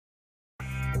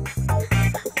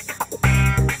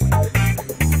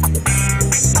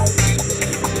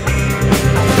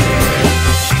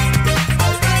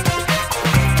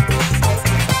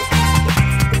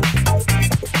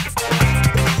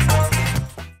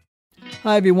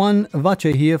Hi everyone,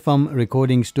 Vacha here from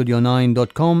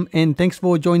recordingstudio9.com, and thanks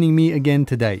for joining me again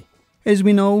today. As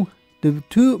we know, the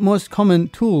two most common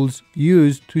tools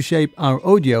used to shape our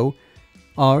audio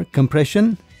are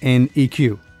compression and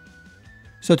EQ.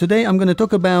 So today I'm going to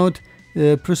talk about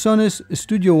the PreSonus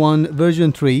Studio One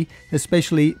version 3,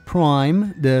 especially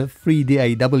Prime, the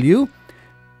 3DAW,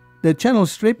 the channel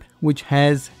strip which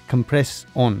has compress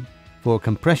on for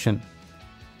compression.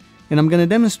 And I'm going to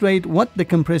demonstrate what the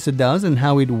compressor does and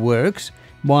how it works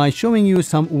by showing you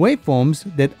some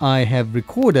waveforms that I have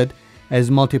recorded as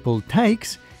multiple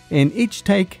takes, and each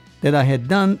take that I had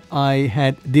done I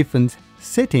had different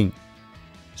setting.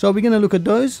 So we're going to look at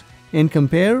those and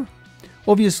compare.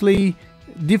 Obviously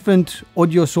different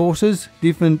audio sources,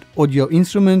 different audio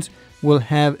instruments will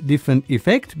have different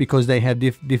effect because they have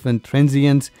different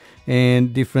transients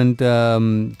and different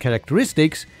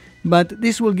characteristics. But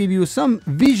this will give you some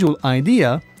visual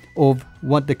idea of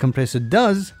what the compressor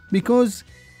does, because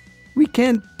we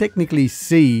can't technically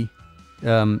see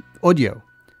audio.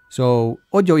 So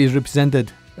audio is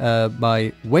represented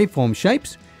by waveform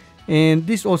shapes, and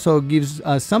this also gives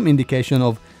us some indication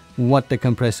of what the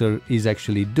compressor is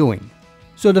actually doing.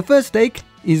 So the first take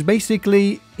is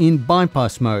basically in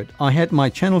bypass mode. I had my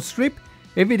channel strip,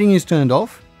 everything is turned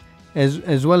off,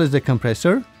 as well as the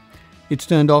compressor. It's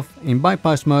turned off in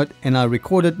bypass mode, and I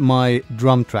recorded my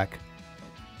drum track.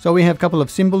 So we have a couple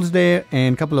of cymbals there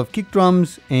and a couple of kick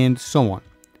drums and so on.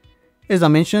 As I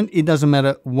mentioned, it doesn't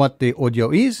matter what the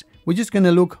audio is. We're just going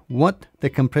to look what the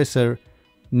compressor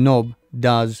knob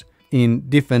does in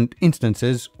different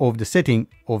instances of the setting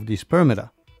of this parameter.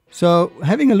 So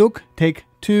having a look, take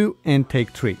 2 and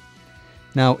take 3.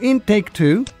 Now in take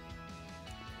 2,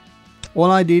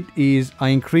 all I did is I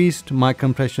increased my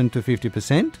compression to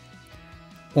 50%.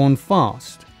 On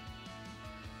fast.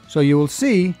 So you will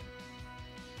see,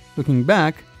 looking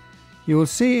back, you will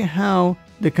see how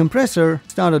the compressor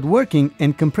started working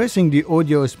and compressing the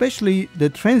audio, especially the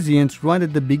transients right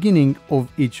at the beginning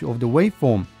of each of the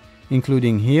waveform,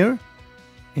 including here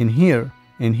and here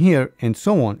and here and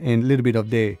so on, and a little bit of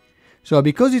there. So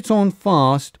because it's on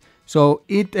fast, so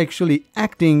it actually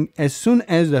acting as soon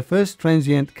as the first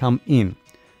transient come in.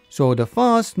 So the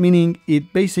fast meaning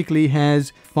it basically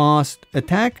has fast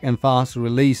attack and fast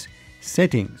release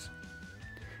settings.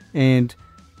 And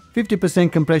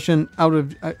 50% compression, I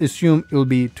would assume it will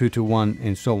be 2:1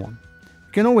 and so on.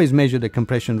 You can always measure the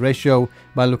compression ratio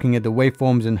by looking at the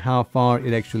waveforms and how far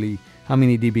it actually, how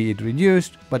many dB it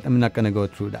reduced, but I'm not going to go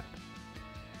through that.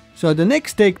 So the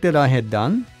next take that I had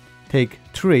done, take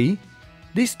 3,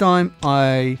 this time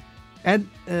I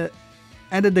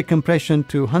added the compression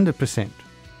to 100%.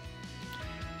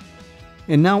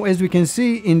 And now as we can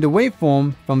see in the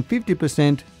waveform, from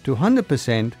 50% to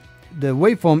 100%, the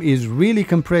waveform is really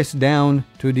compressed down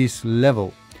to this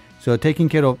level. So taking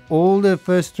care of all the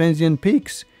first transient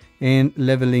peaks and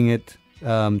leveling it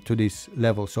to this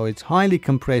level. So it's highly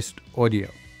compressed audio.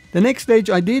 The next stage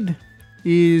I did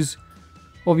is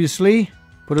obviously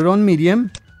put it on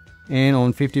medium and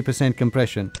on 50%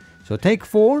 compression. So take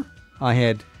 4, I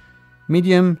had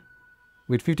medium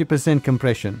with 50%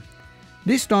 compression.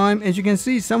 This time, as you can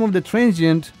see, some of the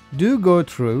transient do go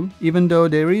through, even though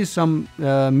there is some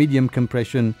medium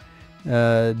compression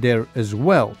there as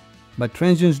well. But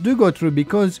transients do go through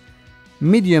because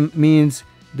medium means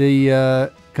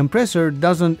the compressor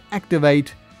doesn't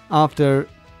activate after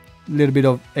a little bit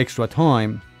of extra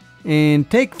time. And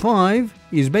take 5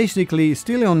 is basically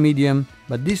still on medium,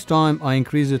 but this time I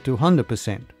increase it to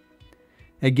 100%.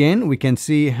 Again, we can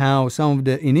see how some of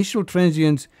the initial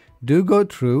transients do go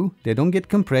through, they don't get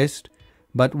compressed,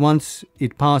 but once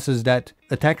it passes that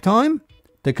attack time,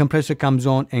 the compressor comes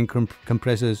on and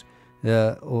compresses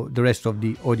the rest of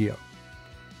the audio.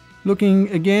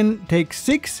 Looking again, take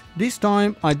 6, this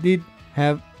time I did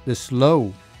have the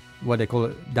slow, what they call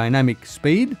it, dynamic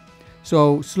speed.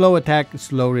 So slow attack,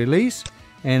 slow release,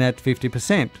 and at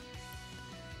 50%.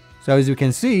 So as you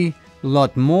can see, a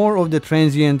lot more of the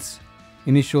transients,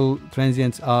 initial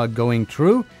transients are going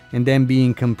through and then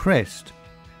being compressed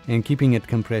and keeping it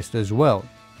compressed as well.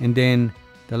 And then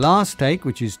the last take,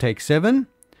 which is take 7,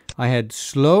 I had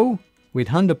slow with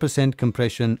 100%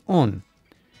 compression on.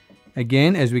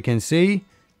 Again, as we can see,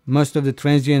 most of the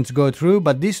transients go through,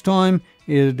 but this time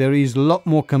there is a lot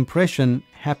more compression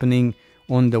happening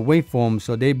on the waveform,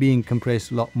 so they're being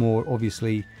compressed a lot more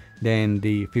obviously than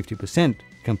the 50%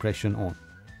 compression on.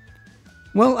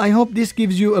 Well, I hope this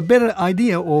gives you a better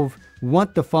idea of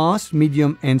what the fast,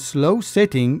 medium and slow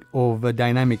setting of a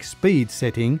dynamic speed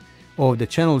setting of the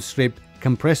channel strip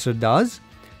compressor does.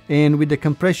 And with the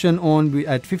compression on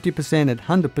at 50%, at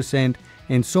 100%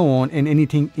 and so on, and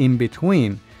anything in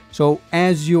between. So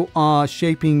as you are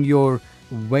shaping your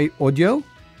audio,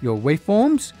 your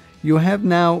waveforms, you have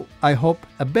now, I hope,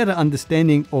 a better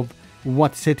understanding of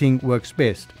what setting works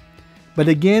best. But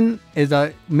again, as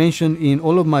I mentioned in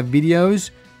all of my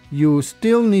videos, you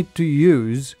still need to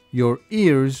use your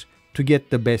ears to get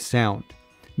the best sound.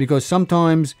 Because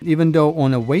sometimes, even though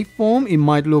on a waveform, it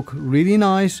might look really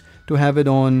nice to have it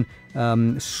on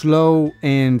slow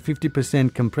and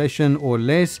 50% compression or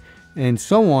less and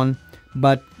so on,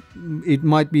 but it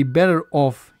might be better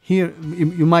off here.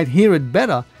 You might hear it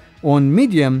better on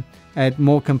medium at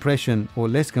more compression or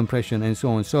less compression and so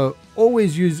on. So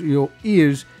always use your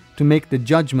ears to make the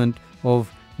judgment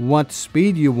of what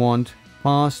speed you want,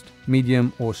 fast,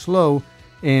 medium or slow,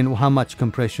 and how much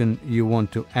compression you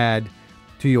want to add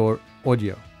to your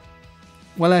audio.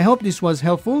 Well, I hope this was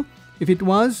helpful. If it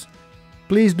was,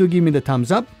 please do give me the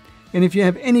thumbs up. And if you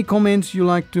have any comments you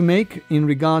like to make in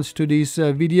regards to this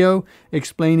video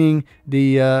explaining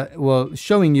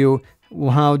showing you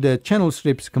how the channel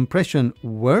strips compression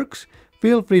works,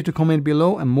 feel free to comment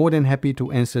below. I'm more than happy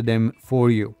to answer them for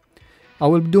you. I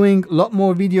will be doing a lot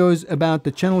more videos about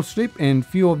the channel strip and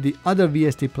few of the other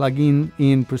VST plugin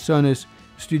in PreSonus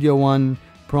Studio One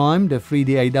Prime, the free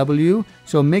DAW.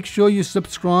 So make sure you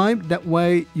subscribe. That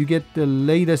way you get the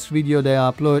latest video that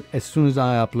I upload as soon as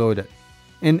I upload it.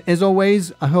 And as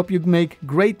always, I hope you make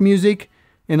great music.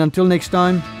 And until next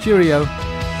time, cheerio.